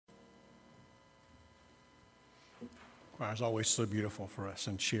choir is always so beautiful for us,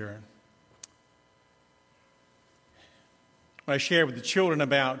 and Sharon. When I shared with the children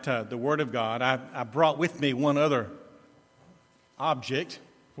about the Word of God, I brought with me one other object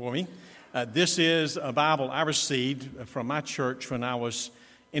for me. This is a Bible I received from my church when I was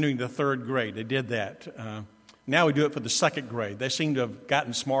entering the third grade. They did that. Now we do it for the second grade. They seem to have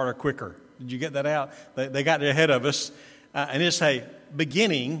gotten smarter quicker. Did you get that out? They got ahead of us. And it's a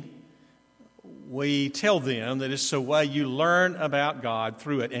beginning. We tell them that it's a way you learn about God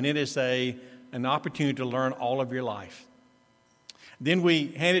through it, and it is an opportunity to learn all of your life. Then we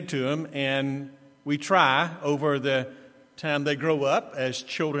hand it to them, and we try over the time they grow up as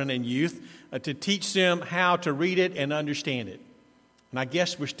children and youth to teach them how to read it and understand it. And I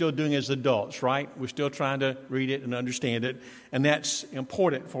guess we're still doing it as adults, right? We're still trying to read it and understand it, and that's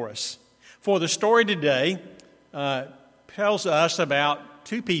important for us. For the story today tells us about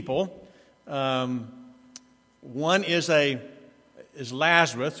two people. One is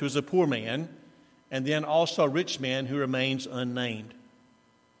Lazarus, who's a poor man, and then also a rich man who remains unnamed.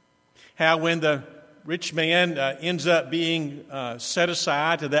 How when the rich man ends up being set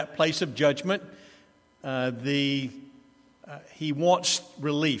aside to that place of judgment, he wants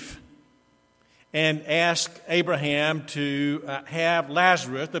relief and asks Abraham to have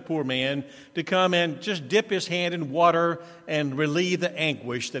Lazarus, the poor man, to come and just dip his hand in water and relieve the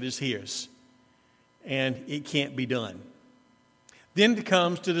anguish that is his. And it can't be done. Then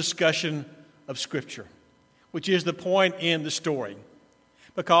comes the discussion of Scripture, which is the point in the story.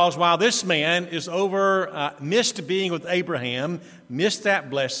 Because while this man is missed being with Abraham, missed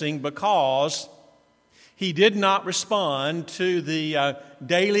that blessing because he did not respond to the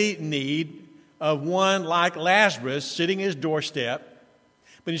daily need of one like Lazarus sitting at his doorstep,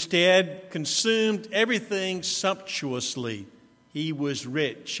 but instead consumed everything sumptuously. He was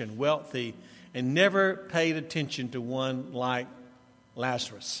rich and wealthy and never paid attention to one like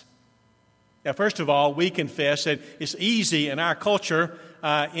Lazarus. Now, first of all, we confess that it's easy in our culture,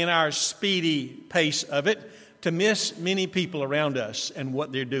 in our speedy pace of it, to miss many people around us and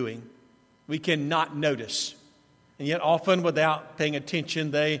what they're doing. We cannot notice. And yet often without paying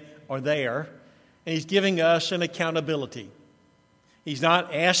attention, they are there. And he's giving us an accountability. He's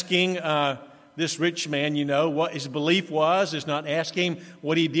not asking this rich man, what his belief was. He's not asking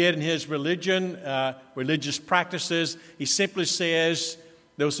what he did in his religion, religious practices. He simply says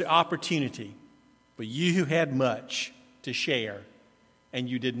there was the opportunity for you who had much to share, and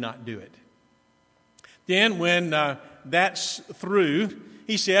you did not do it. Then when that's through,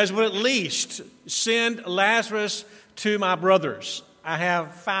 he says, well, at least send Lazarus to my brothers. I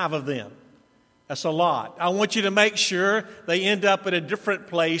have 5 of them. That's a lot. I want you to make sure they end up at a different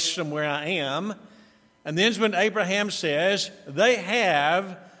place from where I am. And then when Abraham says, they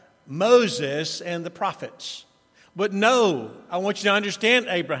have Moses and the prophets. But no, I want you to understand,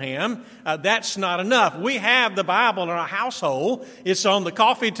 Abraham, that's not enough. We have the Bible in our household. It's on the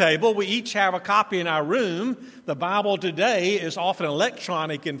coffee table. We each have a copy in our room. The Bible today is often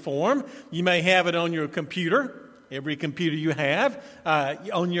electronic in form. You may have it on your computer. Every computer you have,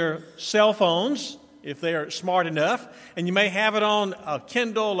 on your cell phones, if they're smart enough, and you may have it on a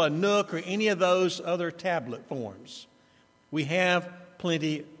Kindle, a Nook, or any of those other tablet forms. We have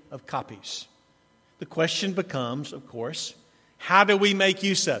plenty of copies. The question becomes, of course, how do we make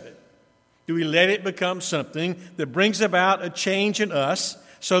use of it? Do we let it become something that brings about a change in us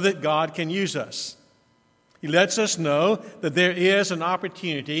so that God can use us? He lets us know that there is an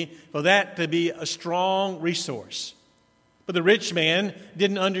opportunity for that to be a strong resource. But the rich man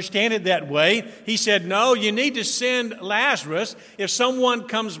didn't understand it that way. He said, no, you need to send Lazarus. If someone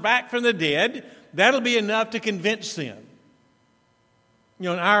comes back from the dead, that'll be enough to convince them. In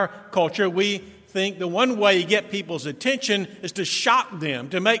our culture, we think the one way you get people's attention is to shock them,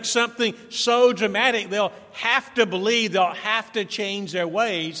 to make something so dramatic they'll have to believe, they'll have to change their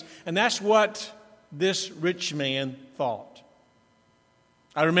ways. And that's what this rich man thought.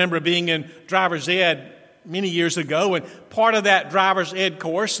 I remember being in driver's ed many years ago, and part of that driver's ed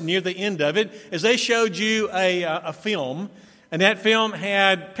course, near the end of it, is they showed you a film, and that film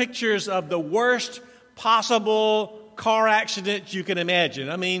had pictures of the worst possible car accidents you can imagine.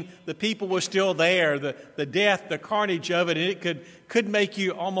 I mean, the people were still there, the death, the carnage of it, and it could make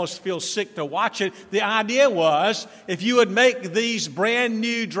you almost feel sick to watch it. The idea was, if you would make these brand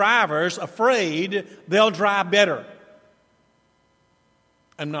new drivers afraid, they'll drive better.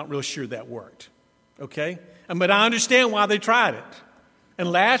 I'm not real sure that worked, okay? But I understand why they tried it.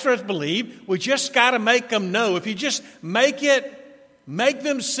 And Lazarus believed, we just got to make them know. If you just make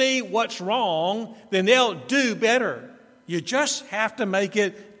them see what's wrong, then they'll do better. You just have to make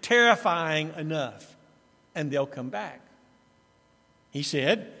it terrifying enough, and they'll come back. He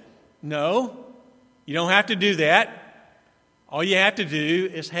said, no, you don't have to do that. All you have to do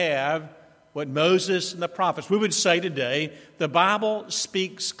is have what Moses and the prophets, we would say today, the Bible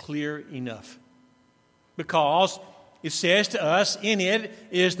speaks clear enough. Because it says to us, in it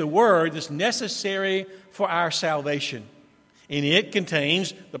is the word that's necessary for our salvation. And it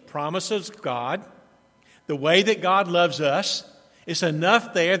contains the promises of God, the way that God loves us. It's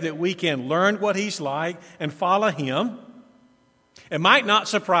enough there that we can learn what He's like and follow Him. It might not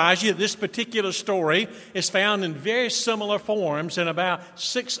surprise you that this particular story is found in very similar forms in about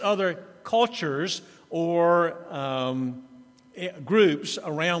 6 other cultures or groups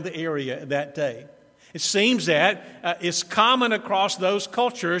around the area that day. It seems that it's common across those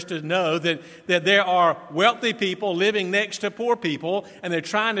cultures to know that there are wealthy people living next to poor people, and they're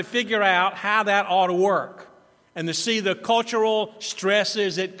trying to figure out how that ought to work and to see the cultural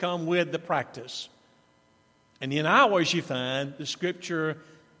stresses that come with the practice. And in ours, you find the Scripture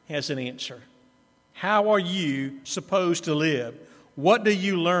has an answer. How are you supposed to live? What do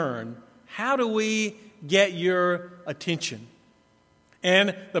you learn? How do we get your attention?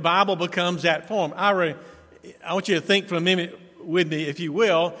 And the Bible becomes that form. I want you to think for a minute with me, if you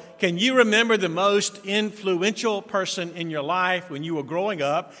will. Can you remember the most influential person in your life when you were growing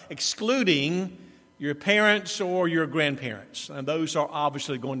up, excluding your parents or your grandparents? And those are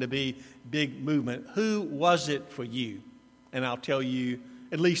obviously going to be big movement. Who was it for you? And I'll tell you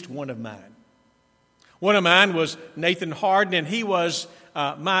at least one of mine. One of mine was Nathan Harden, and he was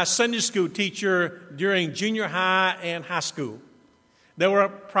my Sunday school teacher during junior high and high school. There were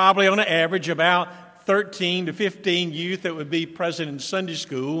probably on an average about 13 to 15 youth that would be present in Sunday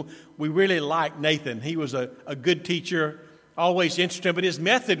school. We really liked Nathan. He was a good teacher, always interested, but his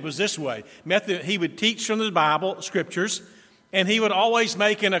method was this way. He would teach from the Bible, scriptures, and he would always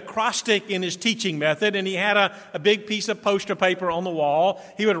make an acrostic in his teaching method, and he had a big piece of poster paper on the wall.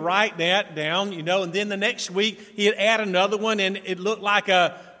 He would write that down, and then the next week he'd add another one, and it looked like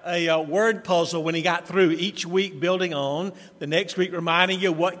a word puzzle when he got through, each week building on, the next week reminding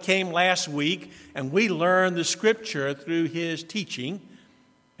you what came last week. And we learned the Scripture through his teaching.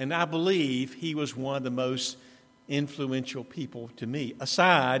 And I believe he was one of the most influential people to me,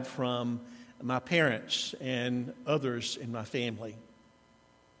 aside from my parents and others in my family.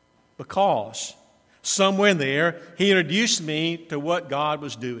 Because somewhere in there, he introduced me to what God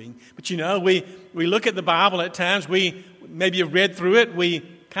was doing. But we look at the Bible at times, we maybe have read through it, we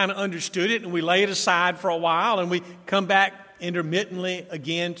kind of understood it, and we lay it aside for a while, and we come back intermittently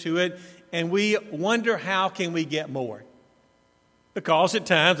again to it, and we wonder how can we get more. Because at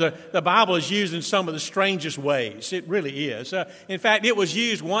times the Bible is used in some of the strangest ways. It really is. In fact, it was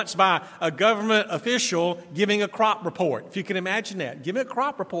used once by a government official giving a crop report. If you can imagine that, giving a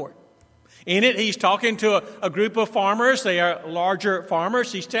crop report. In it, he's talking to a group of farmers. They are larger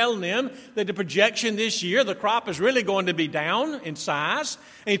farmers. He's telling them that the projection this year, the crop is really going to be down in size.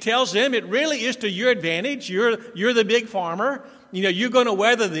 And he tells them it really is to your advantage. You're the big farmer. You're going to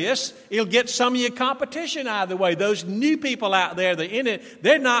weather this. It'll get some of your competition out of the way. Those new people out there that are in it,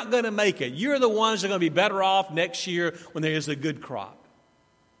 they're not going to make it. You're the ones that are going to be better off next year when there is a good crop.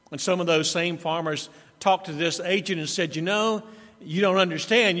 And some of those same farmers talked to this agent and said, you don't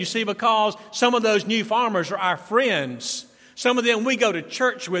understand. You see, because some of those new farmers are our friends. Some of them we go to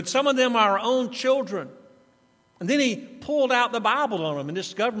church with. Some of them are our own children. And then he pulled out the Bible on them. And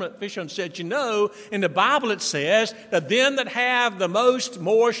this government official said, in the Bible it says that them that have the most,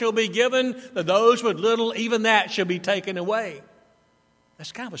 more shall be given. To those with little, even that shall be taken away.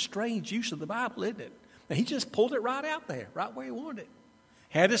 That's kind of a strange use of the Bible, isn't it? And he just pulled it right out there, right where he wanted it.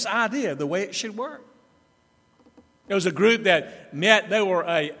 Had this idea of the way it should work. There was a group that met. They were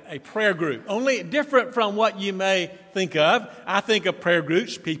a prayer group, only different from what you may think of. I think of prayer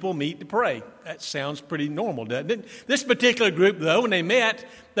groups, people meet to pray. That sounds pretty normal, doesn't it? This particular group, though, when they met,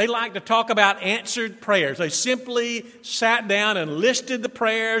 they liked to talk about answered prayers. They simply sat down and listed the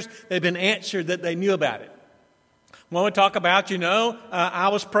prayers that had been answered that they knew about it. When we talk about, I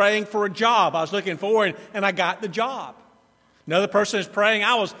was praying for a job. I was looking for it, and I got the job. Another person is praying,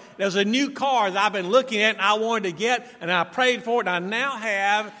 there's a new car that I've been looking at and I wanted to get, and I prayed for it, and I now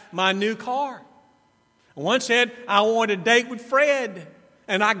have my new car. One said, I wanted a date with Fred,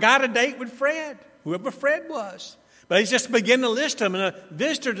 and I got a date with Fred, whoever Fred was. But he just began to list them, and a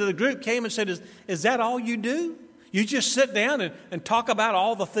visitor to the group came and said, is that all you do? You just sit down and talk about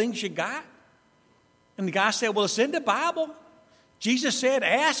all the things you got? And the guy said, well, it's in the Bible. Jesus said,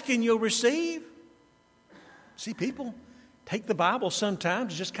 ask and you'll receive. See, people take the Bible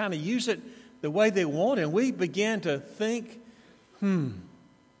sometimes and just kind of use it the way they want, and we begin to think,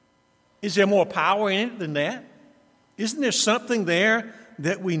 is there more power in it than that? Isn't there something there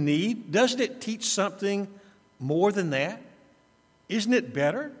that we need? Doesn't it teach something more than that? Isn't it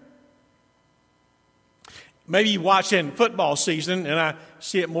better? Maybe you watch in football season, and I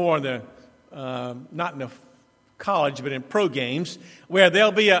see it more in the, not in the college, but in pro games, where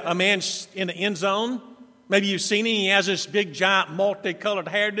there'll be a man in the end zone. Maybe you've seen him. He has this big, giant, multicolored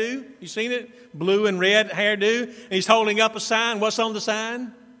hairdo. You seen it? Blue and red hairdo. And he's holding up a sign. What's on the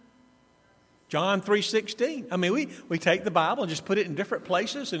sign? John 3:16. I mean, we take the Bible and just put it in different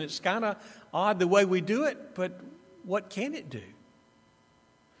places, and it's kind of odd the way we do it, but what can it do?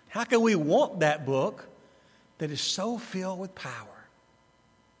 How can we want that book that is so filled with power?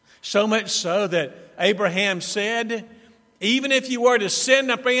 So much so that Abraham said, even if you were to send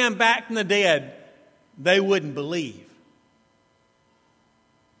a man back from the dead, they wouldn't believe.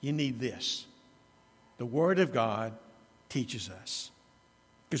 You need this. The Word of God teaches us.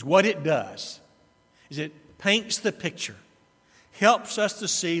 Because what it does is it paints the picture, helps us to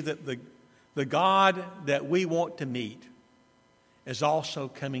see that the God that we want to meet is also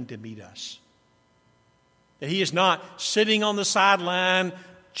coming to meet us. That He is not sitting on the sideline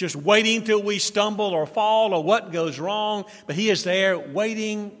just waiting till we stumble or fall or what goes wrong, but He is there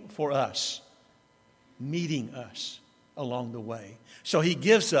waiting for us, meeting us along the way. So He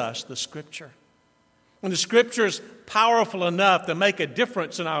gives us the Scripture. When the Scripture is powerful enough to make a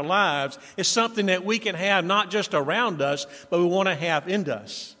difference in our lives, it's something that we can have not just around us, but we want to have in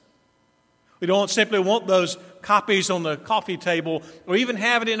us. We don't simply want those copies on the coffee table or even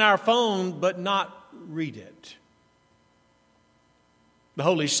have it in our phone, but not read it. The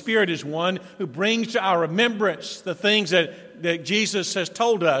Holy Spirit is one who brings to our remembrance the things that Jesus has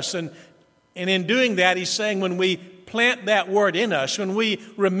told us. And in doing that, He's saying when we plant that word in us, when we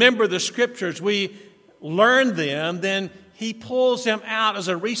remember the Scriptures, we learn them, then He pulls them out as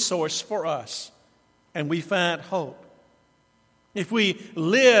a resource for us, and we find hope. If we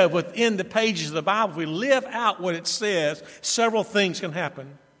live within the pages of the Bible, if we live out what it says, several things can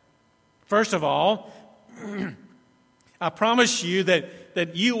happen. First of all, I promise you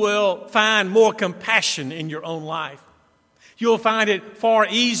that you will find more compassion in your own life. You'll find it far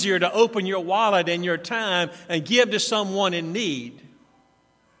easier to open your wallet and your time and give to someone in need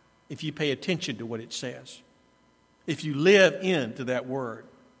if you pay attention to what it says, if you live into that word.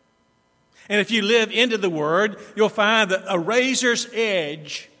 And if you live into the word, you'll find that a razor's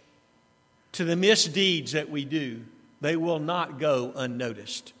edge to the misdeeds that we do, they will not go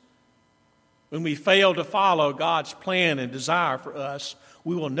unnoticed. When we fail to follow God's plan and desire for us,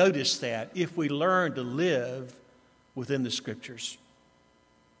 we will notice that if we learn to live within the Scriptures.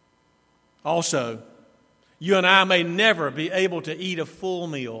 Also, you and I may never be able to eat a full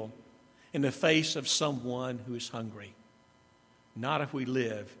meal in the face of someone who is hungry. Not if we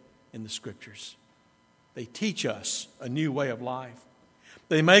live in the Scriptures. They teach us a new way of life.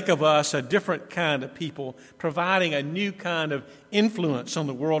 They make of us a different kind of people, providing a new kind of influence on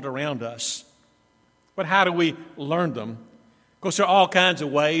the world around us. But how do we learn them? Of course, there are all kinds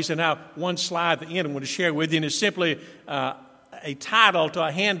of ways, and now one slide at the end I'm going to share with you, and it's simply a title to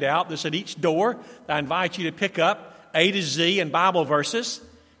a handout that's at each door that I invite you to pick up, A to Z and Bible verses.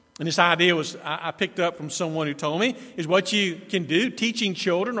 And this idea was I picked up from someone who told me is what you can do, teaching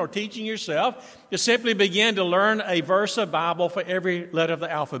children or teaching yourself, is simply begin to learn a verse of Bible for every letter of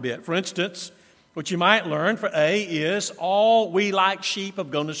the alphabet. For instance, what you might learn for A is, all we like sheep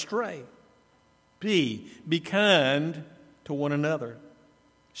have gone astray. B, be kind to one another.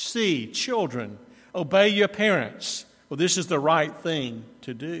 C, children, obey your parents. Well, this is the right thing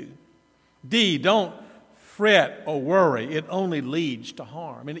to do. D, don't fret or worry. It only leads to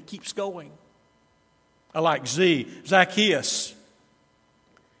harm. And it keeps going. I like Z. Zacchaeus,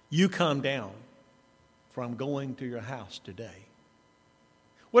 you come down, for I'm going to your house today.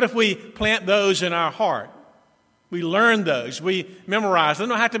 What if we plant those in our heart? We learn those. We memorize. They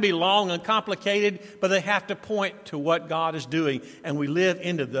don't have to be long and complicated, but they have to point to what God is doing. And we live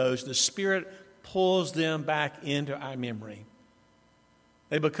into those. The Spirit pulls them back into our memory.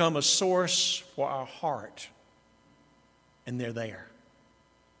 They become a source for our heart. And they're there.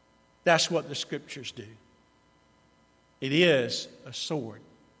 That's what the Scriptures do. It is a sword.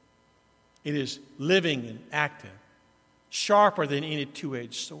 It is living and active, sharper than any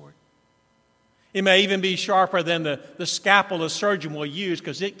two-edged sword. It may even be sharper than the scalpel a surgeon will use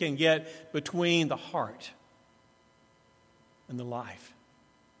because it can get between the heart and the life.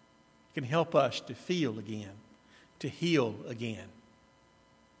 It can help us to feel again, to heal again.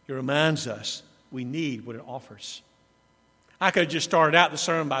 It reminds us we need what it offers. I could have just started out the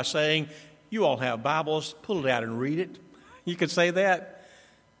sermon by saying, you all have Bibles, pull it out and read it. You could say that.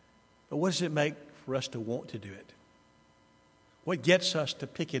 But what does it make for us to want to do it? What gets us to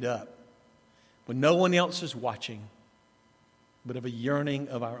pick it up when no one else is watching, but of a yearning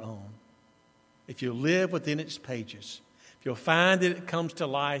of our own? If you live within its pages, if you'll find that it comes to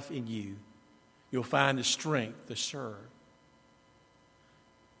life in you, you'll find the strength to serve,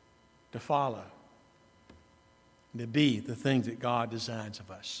 to follow, and to be the things that God designs of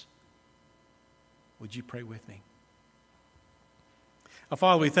us. Would you pray with me? Our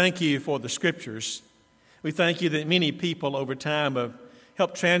Father, we thank you for the Scriptures. We thank you that many people over time have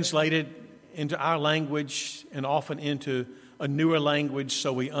helped translate it into our language and often into a newer language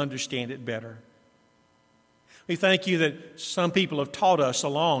so we understand it better. We thank you that some people have taught us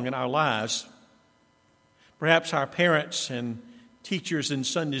along in our lives, perhaps our parents and teachers in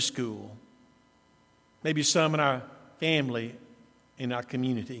Sunday school, maybe some in our family, in our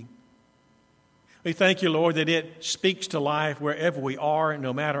community. We thank you, Lord, that it speaks to life wherever we are,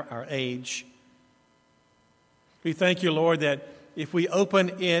 no matter our age. We thank you, Lord, that if we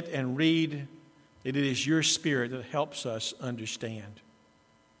open it and read, that it is your Spirit that helps us understand.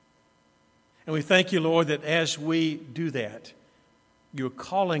 And we thank you, Lord, that as we do that, you're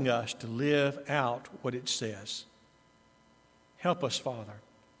calling us to live out what it says. Help us, Father,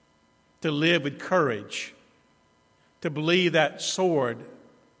 to live with courage, to believe that sword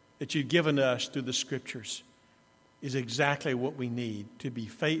that you've given us through the Scriptures is exactly what we need to be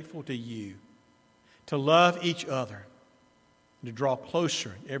faithful to you, to love each other, and to draw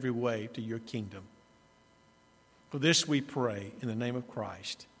closer in every way to your kingdom. For this we pray in the name of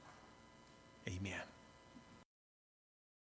Christ. Amen.